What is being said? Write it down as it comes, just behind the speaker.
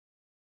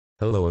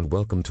Hello and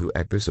welcome to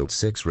episode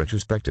 6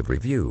 retrospective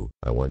review.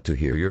 I want to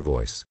hear your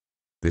voice.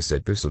 This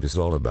episode is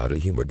all about a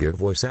humor gear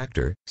voice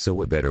actor, so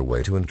what better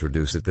way to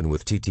introduce it than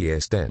with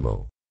TTS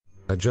Demo.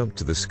 A jump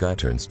to the sky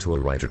turns to a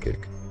rider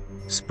kick.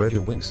 Spread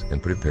your wings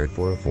and prepare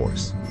for a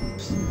force.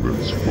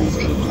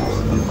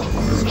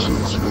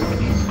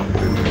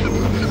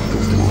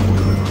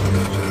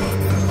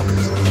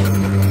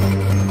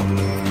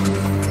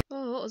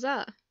 Oh, what was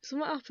that?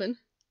 Something happened?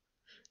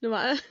 No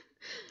matter.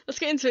 Let's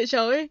get into it,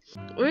 shall we?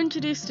 We're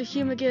introduced to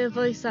Humour Gear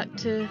voice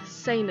actor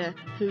Saina,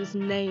 whose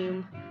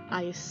name,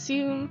 I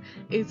assume,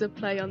 is a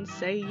play on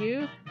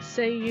Seiyu,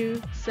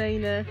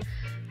 Saina.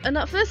 And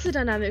at first the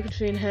dynamic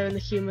between her and the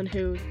human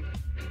who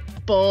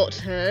bought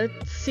her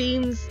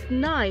seems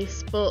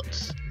nice,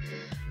 but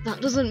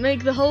that doesn't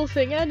make the whole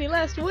thing any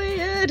less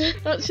weird.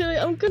 Actually,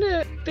 I'm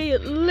gonna be a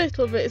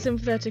little bit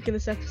sympathetic in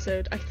this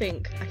episode, I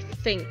think.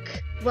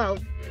 Well,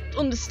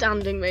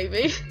 understanding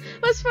maybe.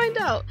 Let's find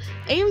out.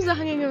 AIMS are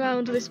hanging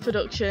around this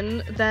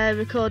production. They're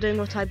recording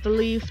what I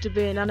believe to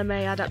be an anime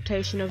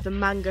adaptation of the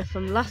manga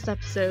from last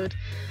episode.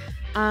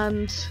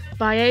 And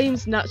by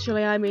AIMS,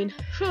 naturally, I mean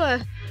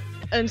Fua.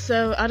 And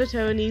so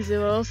Adato and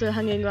Izu are also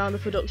hanging around the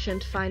production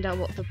to find out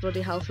what the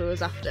bloody hell Fua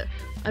was after.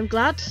 I'm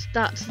glad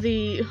that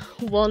the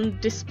one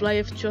display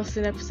of trust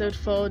in episode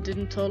 4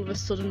 didn't all of a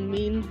sudden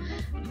mean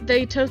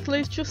they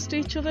totally trust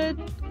each other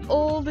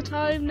all the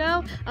time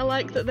now. I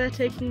like that they're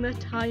taking their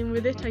time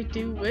with it. I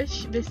do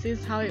wish this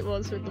is how it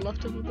was with a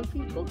lot of other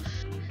people.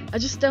 I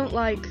just don't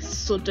like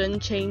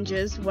sudden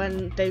changes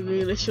when they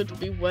really should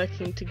be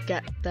working to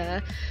get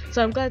there.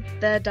 So I'm glad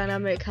their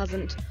dynamic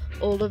hasn't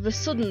all of a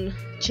sudden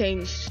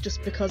changed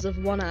just because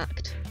of one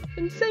act.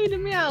 Insane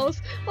and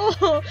meows!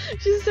 Oh,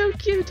 she's so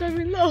cute, I'm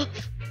in love!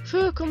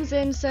 Fua comes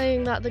in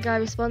saying that the guy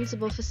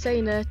responsible for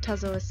Saina,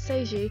 Tazawa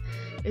Seiji,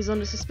 is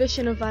under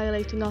suspicion of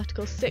violating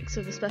Article 6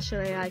 of the Special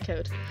AI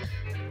Code,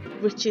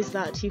 which is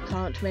that you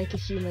can't make a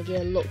humour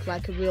gear look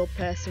like a real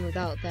person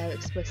without their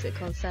explicit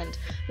consent.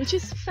 Which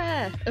is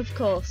fair, of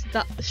course,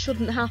 that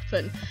shouldn't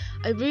happen.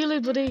 I really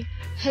bloody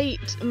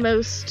hate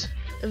most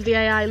of the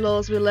AI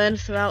laws we learned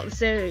throughout the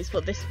series,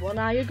 but this one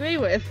I agree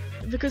with.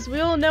 Because we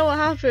all know what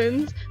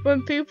happens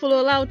when people are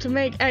allowed to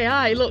make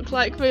AI look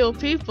like real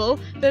people.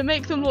 They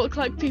make them look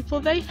like people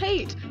they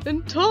hate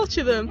and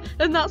torture them,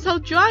 and that's how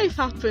Drive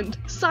happened.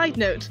 Side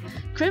note,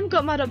 Krim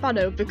got mad at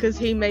Bano because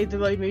he made the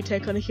Roimu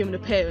take on a human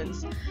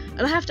appearance.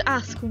 And I have to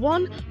ask,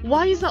 1,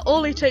 why is that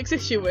all he takes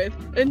issue with?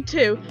 And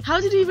 2, how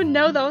did he even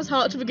know that was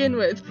Heart to begin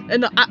with,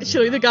 and not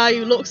actually the guy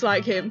who looks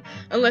like him,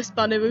 unless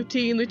Bano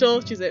routinely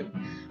tortures him?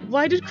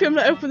 Why did Krim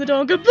not open the door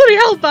and go, bloody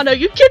hell Bano,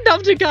 you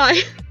kidnapped a guy?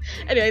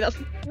 Anyway, that's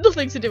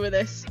nothing to do with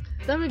this.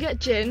 Then we get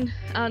Jin,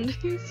 and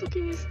he's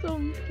sucking his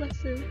thumb,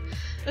 bless him.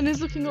 And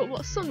he's looking up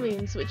what sun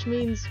means, which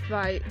means,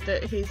 right,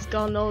 that he's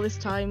gone all this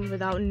time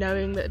without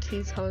knowing that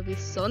he's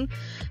Horobi's son.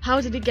 How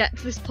did he get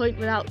to this point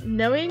without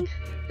knowing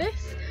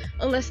this?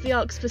 Unless the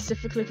arc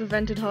specifically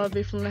prevented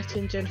Horobi from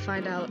letting Jin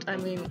find out. I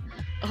mean,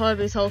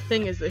 Horobi's whole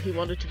thing is that he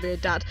wanted to be a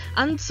dad,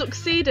 and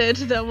succeeded.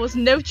 There was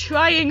no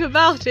trying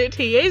about it.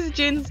 He is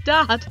Jin's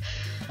dad.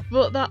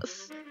 But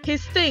that's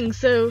his thing,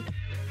 so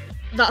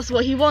that's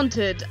what he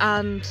wanted,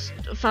 and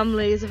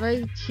family is a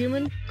very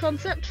human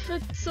concept for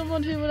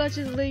someone who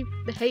allegedly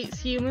hates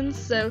humans,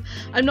 so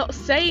I'm not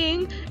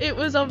saying it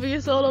was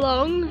obvious all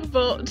along,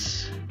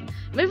 but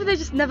maybe they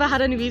just never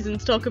had any reason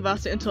to talk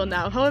about it until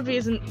now. However, he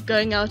isn't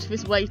going out of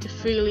his way to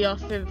freely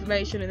offer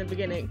information in the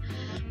beginning,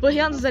 but he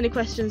answers any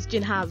questions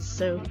Jin has,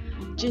 so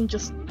Jin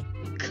just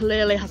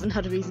clearly hasn't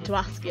had a reason to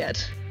ask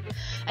yet.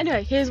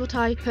 Anyway, here's what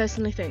I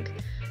personally think.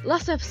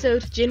 Last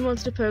episode, Jin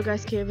wanted a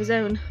progress key of his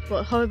own,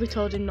 but Horobi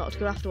told him not to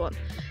go after one.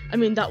 I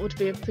mean, that would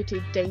be a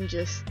pretty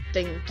dangerous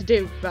thing to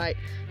do, right?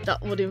 That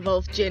would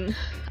involve Jin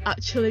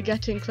actually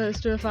getting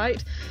close to a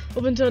fight.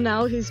 Up until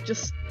now, he's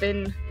just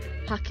been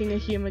hacking a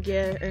humour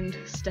gear and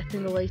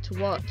stepping away to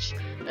watch,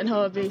 and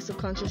Horobi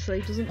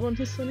subconsciously doesn't want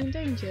his son in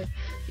danger,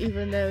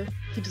 even though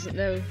he doesn't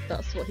know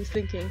that's what he's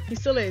thinking. He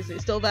still is,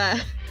 it's still there.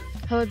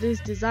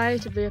 Horobi's desire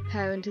to be a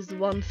parent is the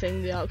one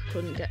thing the arc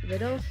couldn't get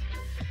rid of.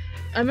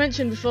 I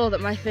mentioned before that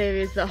my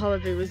theory is that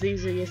Horobi was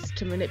easiest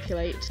to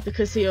manipulate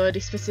because he already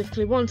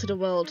specifically wanted a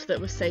world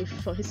that was safe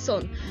for his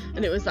son,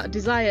 and it was that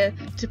desire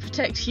to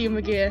protect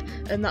humour gear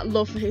and that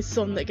love for his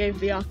son that gave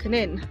the arc an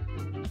in.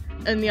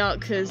 And the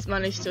arc has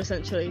managed to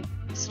essentially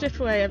strip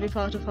away every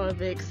part of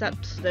Horobi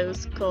except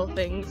those core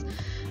things,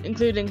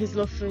 including his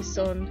love for his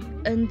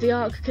son, and the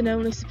arc can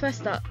only suppress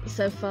that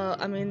so far.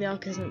 I mean, the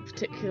arc isn't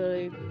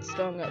particularly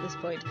strong at this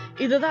point.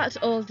 Either that,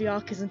 or the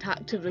arc isn't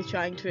actively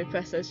trying to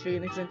repress those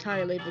feelings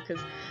entirely, because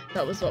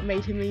that was what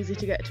made him easy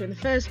to get to in the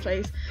first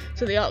place,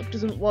 so the arc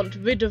doesn't want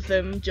rid of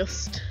them,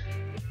 just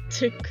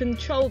to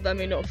control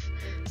them enough.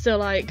 So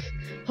like,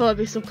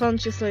 Horobi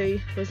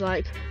subconsciously was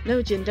like,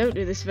 no Jin, don't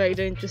do this very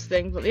dangerous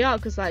thing, but the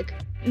arc was like,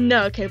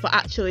 No, okay, but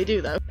actually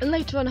do though. And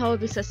later on,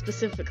 Hawaii says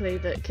specifically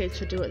that kids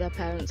should do what their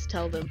parents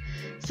tell them,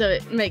 so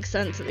it makes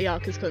sense that the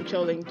arc is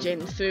controlling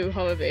Jin through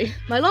Hawaii.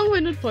 My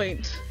long-winded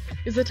point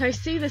is that I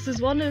see this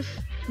as one of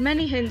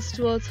many hints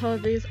towards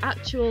Hawaii's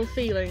actual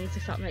feelings,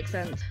 if that makes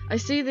sense. I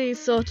see these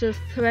sort of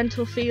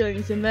parental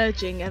feelings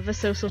emerging ever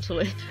so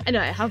subtly.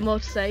 Anyway, I have more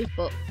to say,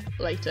 but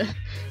later.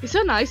 It's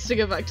so nice to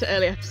go back to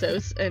early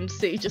episodes and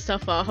see just how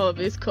far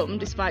Hawaii's come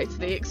despite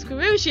the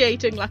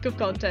excruciating lack of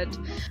content.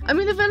 I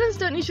mean, the villains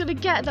don't usually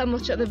get that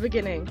much at the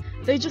beginning.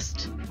 They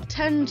just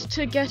tend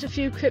to get a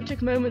few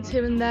cryptic moments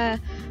here and there,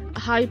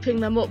 hyping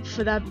them up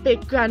for their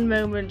big grand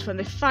moment when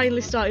they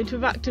finally start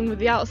interacting with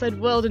the outside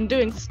world and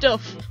doing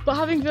stuff. But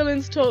having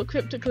villains talk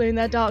cryptically in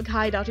their dark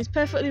hideout is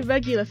perfectly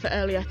regular for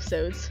early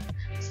episodes.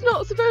 It's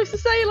not supposed to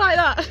say like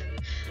that!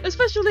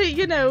 Especially,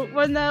 you know,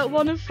 when they're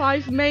one of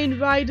 5 main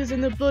riders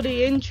in the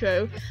bloody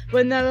intro,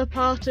 when they're a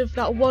part of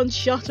that one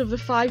shot of the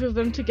 5 of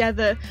them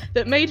together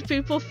that made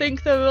people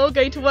think they were all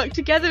going to work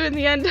together in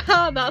the end.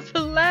 That's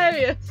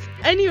hilarious!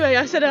 Anyway,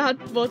 I said I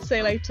had more to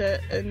say later,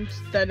 and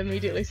then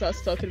immediately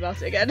started talking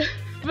about it again.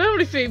 We're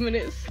only 3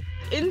 minutes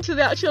into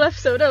the actual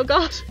episode, oh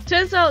god.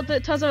 Turns out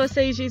that Tazawa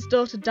Seiji's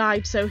daughter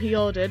died, so he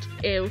ordered,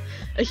 a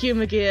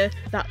humour gear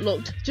that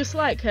looked just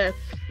like her.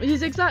 Which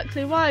is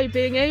exactly why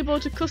being able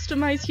to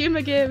customise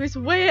humour gear is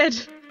weird.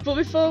 But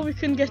before we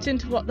can get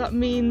into what that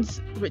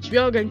means, which we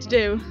are going to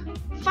do,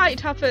 fight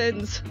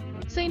happens!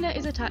 Seina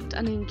is attacked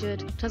and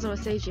injured. Tazawa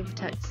Seiji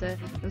protects her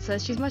and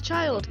says she's my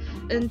child,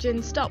 and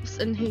Jin stops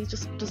and he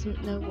just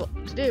doesn't know what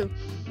to do.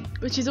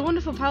 Which is a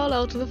wonderful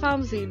parallel to the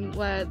farm scene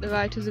where the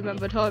writers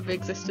remembered Hawaii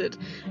existed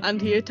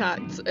and he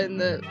attacked and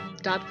the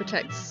dad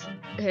protects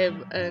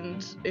him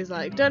and is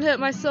like, don't hurt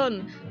my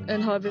son,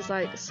 and Hawaii's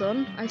like,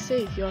 son, I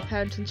see, you're a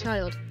parent and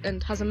child,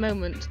 and has a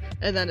moment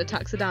and then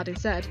attacks the dad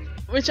instead.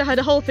 Which I had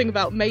a whole thing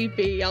about,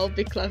 maybe I'll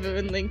be clever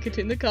and link it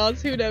in the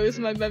cards, who knows,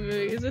 my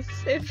memory is a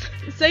sieve.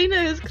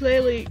 Seina has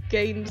clearly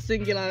gained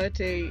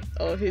singularity,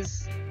 or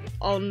is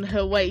on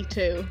her way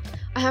to.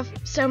 I have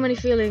so many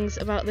feelings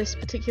about this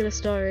particular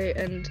story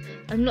and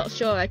I'm not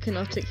sure I can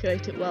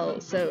articulate it well,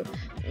 so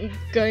I'm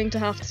going to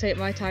have to take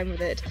my time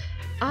with it.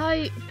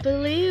 I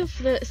believe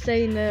that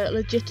Seina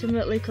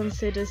legitimately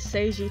considers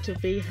Seiji to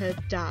be her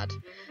dad.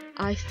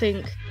 I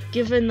think,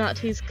 given that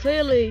he's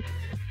clearly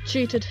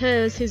treated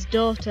her as his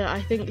daughter,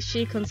 I think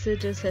she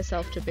considers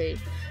herself to be.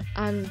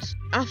 And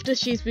after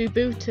she's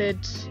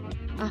rebooted,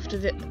 after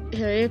her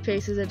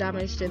earpieces are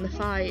damaged in the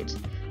fight,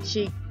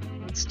 she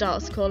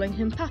starts calling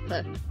him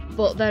Papa.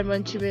 But then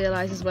when she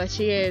realises where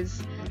she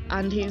is,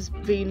 and he's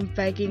been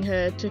begging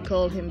her to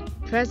call him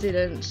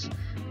President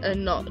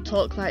and not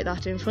talk like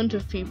that in front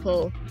of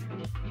people,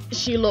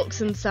 she looks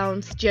and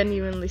sounds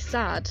genuinely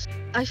sad.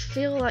 I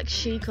feel like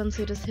she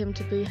considers him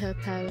to be her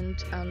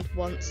parent and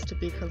wants to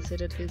be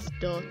considered his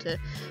daughter,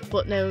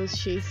 but knows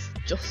she's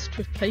just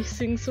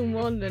replacing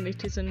someone and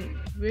it isn't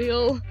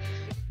real.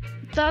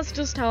 That's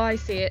just how I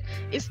see it.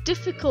 It's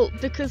difficult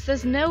because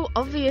there's no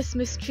obvious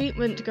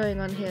mistreatment going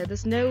on here.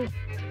 There's no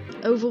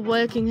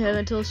overworking her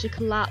until she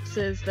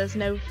collapses. There's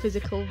no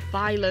physical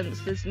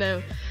violence. There's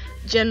no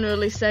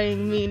generally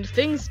saying mean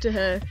things to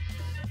her.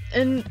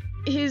 And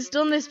he's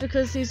done this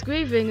because he's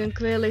grieving and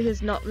clearly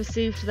has not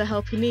received the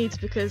help he needs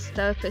because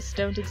therapists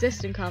don't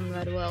exist in Kamen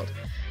Rider World.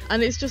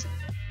 And it's just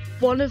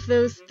one of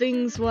those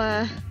things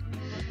where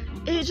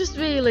it just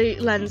really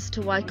lends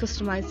to why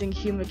customising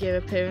humour gear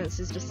appearance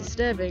is just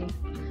disturbing.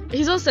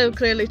 He's also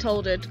clearly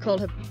told her to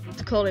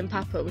call him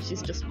Papa, which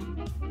is just,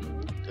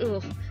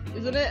 ugh,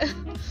 isn't it?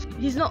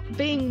 He's not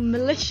being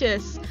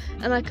malicious,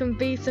 and I can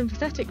be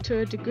sympathetic to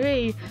a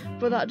degree,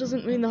 but that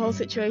doesn't mean the whole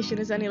situation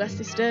is any less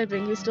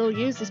disturbing. He still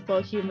uses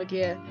poor humour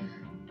gear,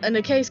 and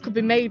a case could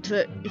be made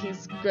that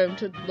he's grown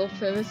to love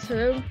her as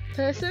her own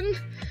person.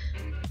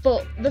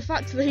 But the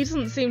fact that he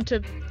doesn't seem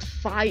to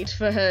fight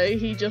for her,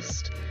 he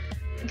just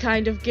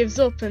kind of gives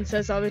up and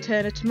says, I'll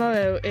return her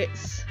tomorrow.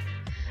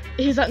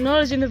 He's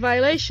acknowledging the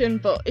violation,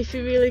 but if he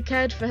really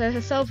cared for her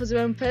herself as her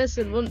own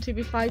person, wouldn't he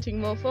be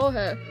fighting more for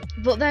her?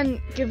 But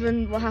then,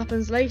 given what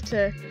happens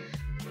later,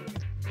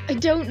 I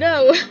don't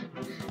know.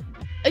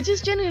 I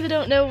just genuinely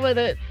don't know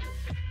whether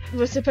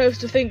we're supposed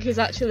to think he's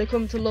actually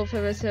come to love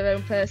her as her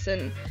own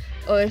person,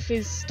 or if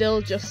he's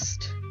still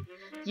just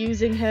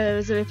using her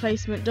as a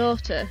replacement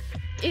daughter.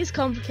 It's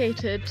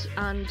complicated,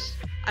 and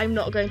I'm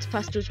not going to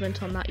pass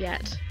judgment on that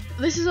yet.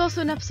 This is also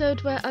an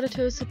episode where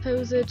Adato's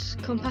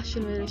supposed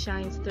compassion really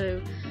shines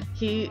through.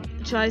 He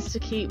tries to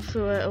keep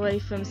Fua away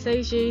from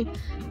Seiji,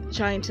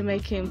 trying to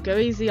make him go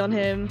easy on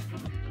him.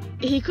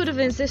 He could have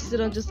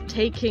insisted on just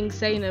taking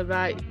Seina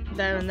right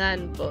there and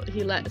then, but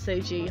he let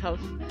Seiji have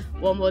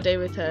one more day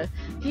with her.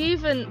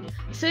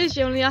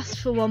 Seiji only asked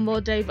for one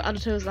more day, but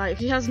Adato's like,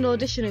 she has an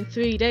audition in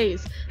 3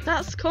 days.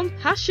 That's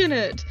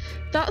compassionate.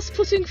 That's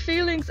putting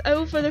feelings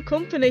over the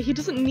company. He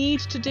doesn't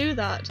need to do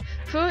that.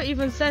 Fur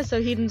even says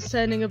so he's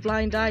turning a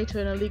blind eye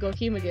to an illegal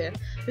humour gear.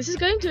 This is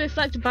going to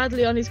reflect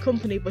badly on his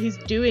company, but he's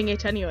doing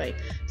it anyway.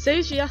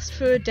 Seiji asked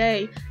for a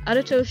day,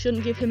 Adato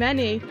shouldn't give him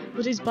any,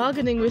 but he's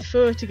bargaining with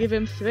Fur to give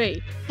him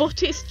 3.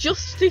 But it's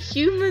just the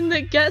human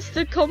that gets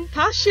the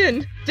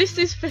compassion! This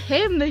is for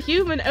him, the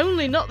human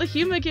only, not the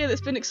humour gear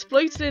that's been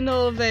exploited in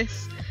all of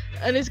this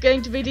and is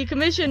going to be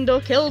decommissioned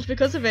or killed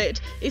because of it.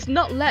 It's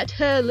not let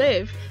her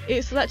live,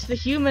 it's let the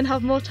human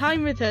have more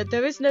time with her.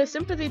 There is no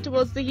sympathy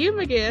towards the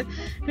humour gear,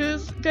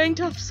 who's going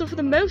to have to suffer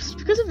the most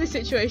because of this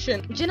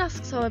situation. Jin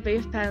asks Horobi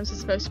if parents are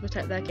supposed to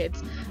protect their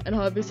kids, and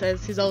Horobi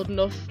says he's old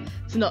enough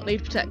to not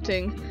need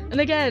protecting.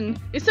 And again,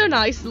 it's so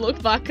nice to look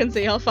back and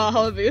see how far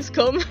Horobi has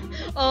come.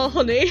 Oh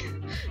honey.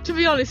 To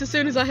be honest, as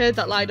soon as I heard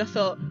that line I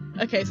thought,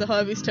 okay, so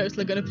Harvey's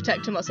totally going to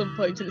protect him at some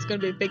point and it's going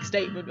to be a big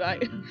statement,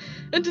 right?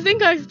 And to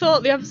think I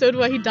thought the episode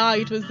where he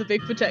died was the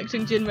big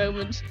protecting Jin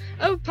moment.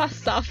 Oh,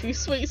 past Saf, you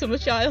sweet summer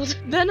child.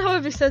 Then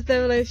Harvey says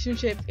their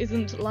relationship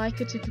isn't like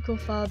a typical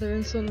father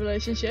and son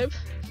relationship.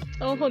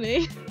 Oh,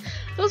 honey.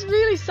 That's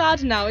really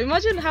sad now.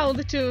 Imagine how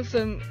the two of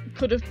them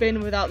could have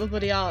been without the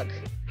bloody arc.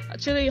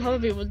 Actually,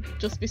 Harvey would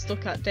just be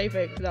stuck at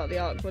Daybreak without the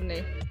arc, wouldn't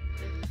he?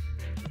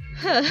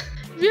 Huh.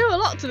 We owe a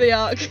lot to the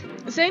arc.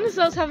 Seina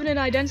starts having an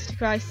identity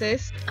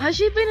crisis. Has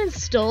she been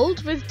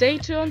installed with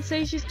data on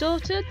Seiji's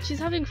daughter? She's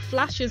having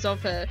flashes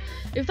of her.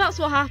 If that's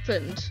what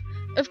happened,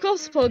 of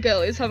course the poor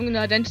girl is having an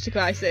identity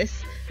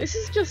crisis. This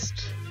is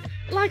just...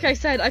 like I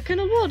said, I can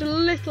award a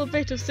little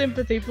bit of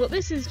sympathy, but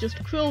this is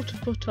just cruel to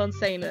put on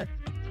Seina.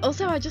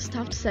 Also, I just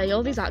have to say,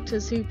 all these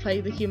actors who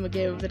play the humour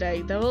gear of the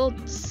day, they're all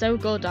so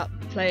good at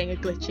playing a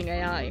glitching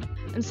AI.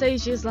 And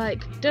Seiji's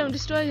like, don't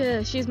destroy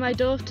her, she's my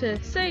daughter,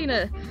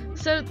 Seina.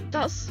 So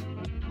that's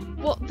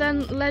what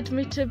then led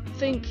me to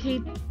think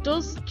he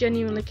does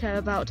genuinely care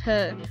about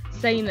her,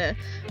 Seina,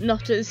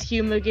 not as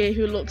humour gear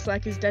who looks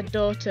like his dead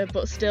daughter,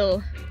 but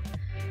still,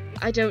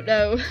 I don't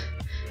know.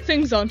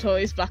 Things aren't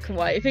always black and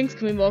white, things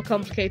can be more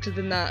complicated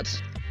than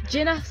that.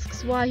 Jin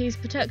asks why he's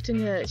protecting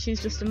her,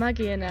 she's just a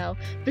Magier now.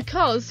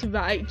 Because,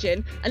 right,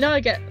 Jin, I know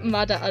I get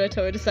mad at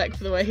Adato in a sec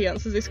for the way he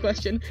answers this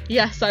question.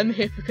 Yes, I'm a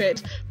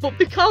hypocrite. But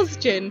because,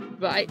 Jin,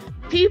 right,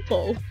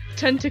 people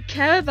tend to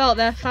care about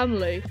their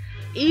family,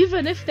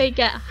 even if they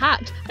get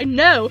hacked. I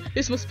know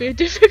this must be a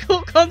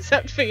difficult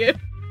concept for you.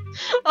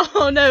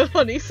 Oh no,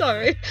 honey,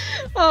 sorry.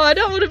 Oh, I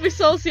don't want to be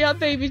saucy at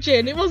Baby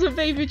Jin. It wasn't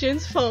Baby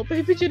Jin's fault.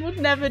 Baby Jin would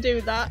never do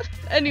that.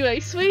 Anyway,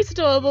 sweet,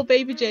 adorable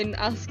Baby Jin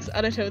asks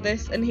Adato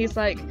this, and he's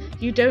like,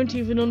 you don't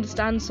even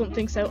understand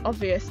something so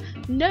obvious.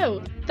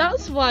 No,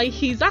 that's why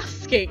he's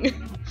asking.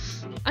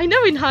 I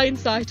know in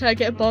hindsight I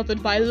get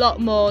bothered by a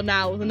lot more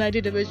now than I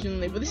did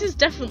originally, but this is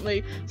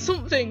definitely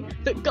something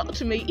that got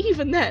to me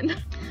even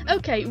then.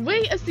 Okay,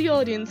 we as the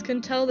audience can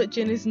tell that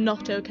Jin is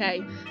not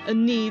okay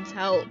and needs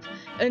help,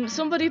 and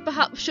somebody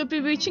perhaps should be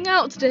reaching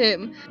out to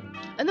him.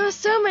 And there are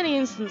so many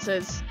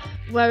instances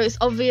where it's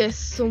obvious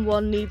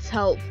someone needs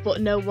help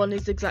but no one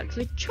is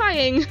exactly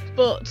trying,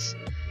 but...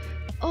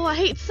 oh, I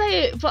hate to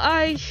say it, but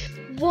I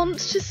want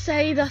to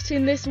say that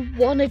in this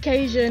one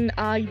occasion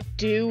I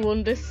do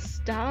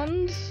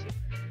understand.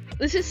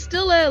 This is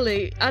still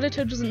early,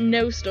 Adato doesn't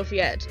know stuff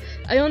yet.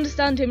 I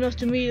understand him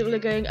not immediately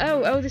going,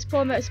 oh, this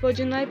poor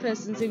Metasplosion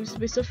person seems to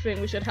be suffering,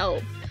 we should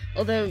help.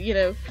 Although, you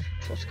know,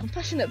 that's what a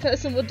compassionate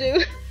person would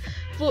do.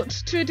 But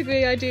to a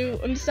degree I do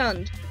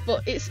understand.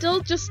 But it's still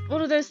just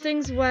one of those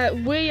things where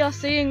we are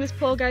seeing this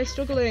poor guy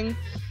struggling,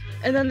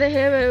 and then the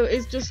hero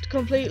is just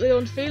completely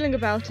unfeeling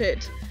about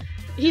it.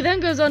 He then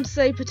goes on to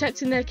say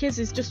protecting their kids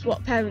is just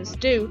what parents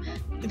do.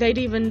 They'd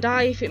even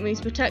die if it means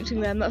protecting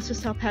them, that's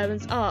just how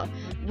parents are.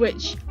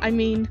 Which, I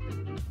mean,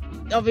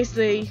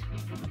 obviously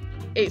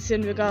it's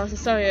in regards to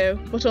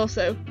Soryo, but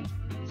also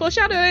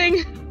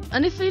foreshadowing!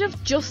 And if he'd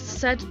have just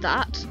said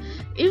that,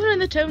 even in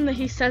the tone that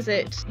he says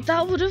it,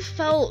 that would have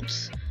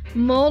felt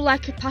more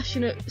like a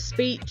passionate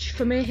speech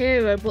from a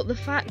hero, but the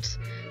fact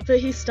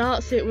that he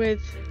starts it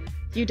with,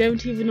 you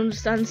don't even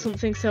understand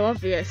something so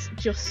obvious,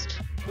 just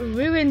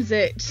ruins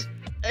it.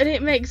 And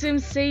it makes him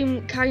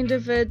seem kind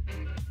of a,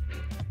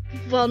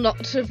 well,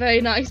 not a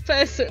very nice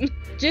person.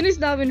 Jin is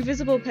now in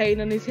visible pain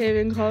and is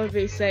hearing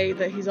Horobi say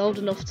that he's old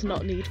enough to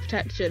not need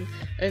protection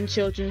and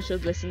children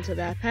should listen to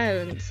their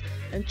parents,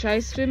 and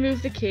tries to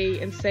remove the key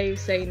and save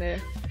Seina,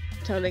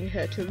 telling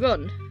her to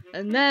run.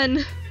 And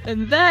then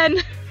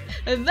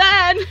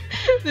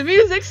the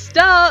music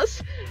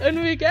starts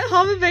and we get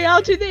Horobi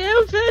out in the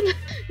open.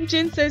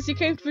 Jin says, you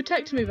came to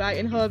protect me, right?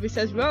 And Horobi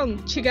says, wrong,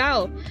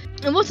 Chigao.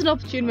 And what an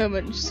opportune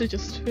moment to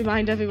just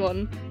remind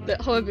everyone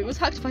that Horobi was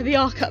hacked by the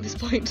Ark at this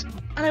point.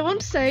 And I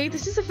want to say,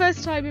 this is the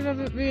first time we've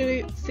ever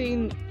really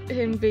seen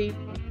him be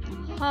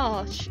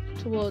harsh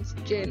towards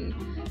Jin,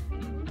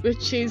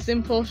 which is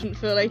important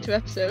for a later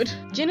episode.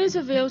 Jin is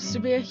revealed to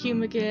be a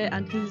humour gear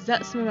and he's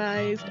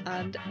mesmerised,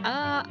 and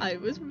I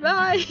was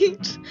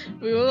right!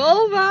 We were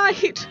all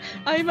right!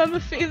 I remember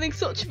feeling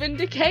such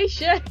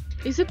vindication!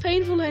 It's a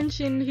painful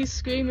henshin, he's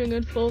screaming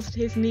and falls to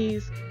his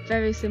knees.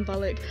 Very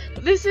symbolic.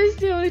 But this is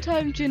the only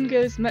time Jin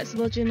goes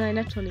Metsubou Jinai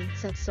Netoni,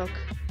 said Sok.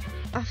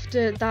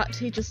 after that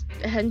he just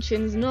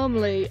henshins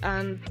normally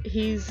and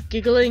he's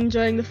giggling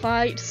during the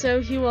fight,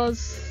 so he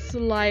was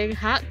like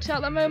hacked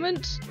at that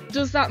moment.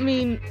 Does that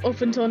mean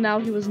up until now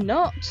he was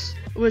not?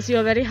 Was he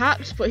already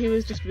hacked but he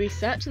was just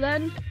reset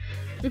then?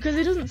 Because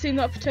he doesn't seem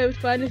that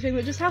perturbed by anything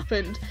that just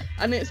happened,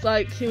 and it's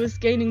like he was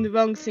gaining the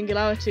wrong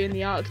singularity in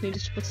the arc and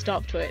needed to put a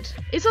stop to it.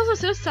 It's also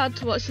so sad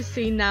to watch this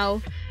scene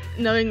now,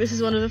 knowing this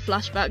is one of the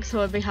flashbacks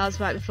however he has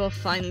right before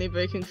finally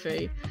breaking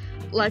free.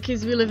 Like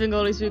he's reliving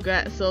all his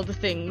regrets, all the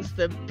things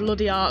the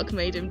bloody arc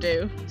made him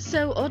do.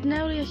 So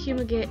ordinarily a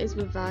Humagate is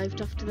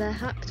revived after they're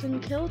hacked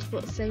and killed,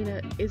 but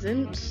Sena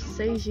isn't.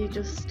 Seiji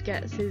just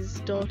gets his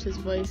daughter's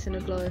voice in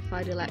a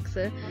glorified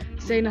Alexa.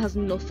 Sena has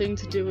nothing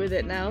to do with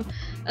it now.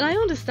 And I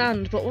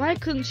understand, but why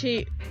couldn't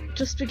she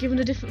just be given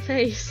a different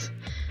face?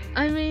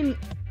 I mean,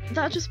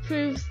 that just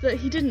proves that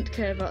he didn't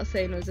care about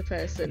Sena as a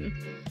person.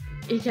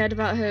 He cared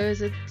about her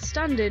as a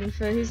stand-in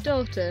for his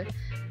daughter,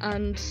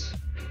 and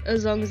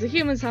as long as the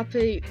human's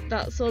happy,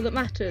 that's all that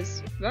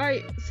matters,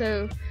 right?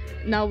 So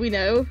now we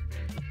know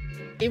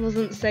it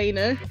wasn't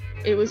Sena,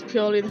 it was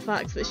purely the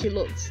fact that she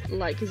looked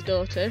like his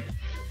daughter.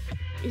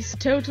 He's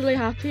totally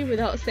happy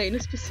without Sena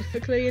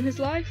specifically in his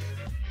life.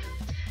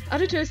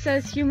 Aruto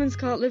says humans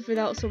can't live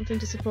without something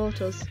to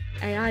support us.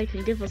 AI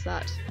can give us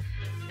that.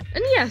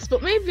 And yes,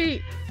 but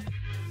maybe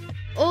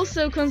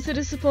also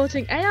consider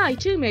supporting AI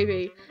too,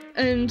 maybe,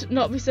 and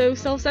not be so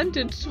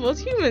self-centered towards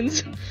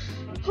humans.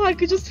 Oh, I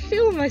could just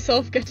feel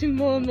myself getting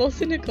more and more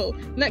cynical.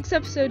 Next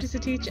episode is a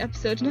teacher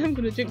episode and I'm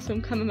going to drink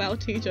some chamomile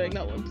tea during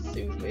that one to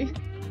soothe me.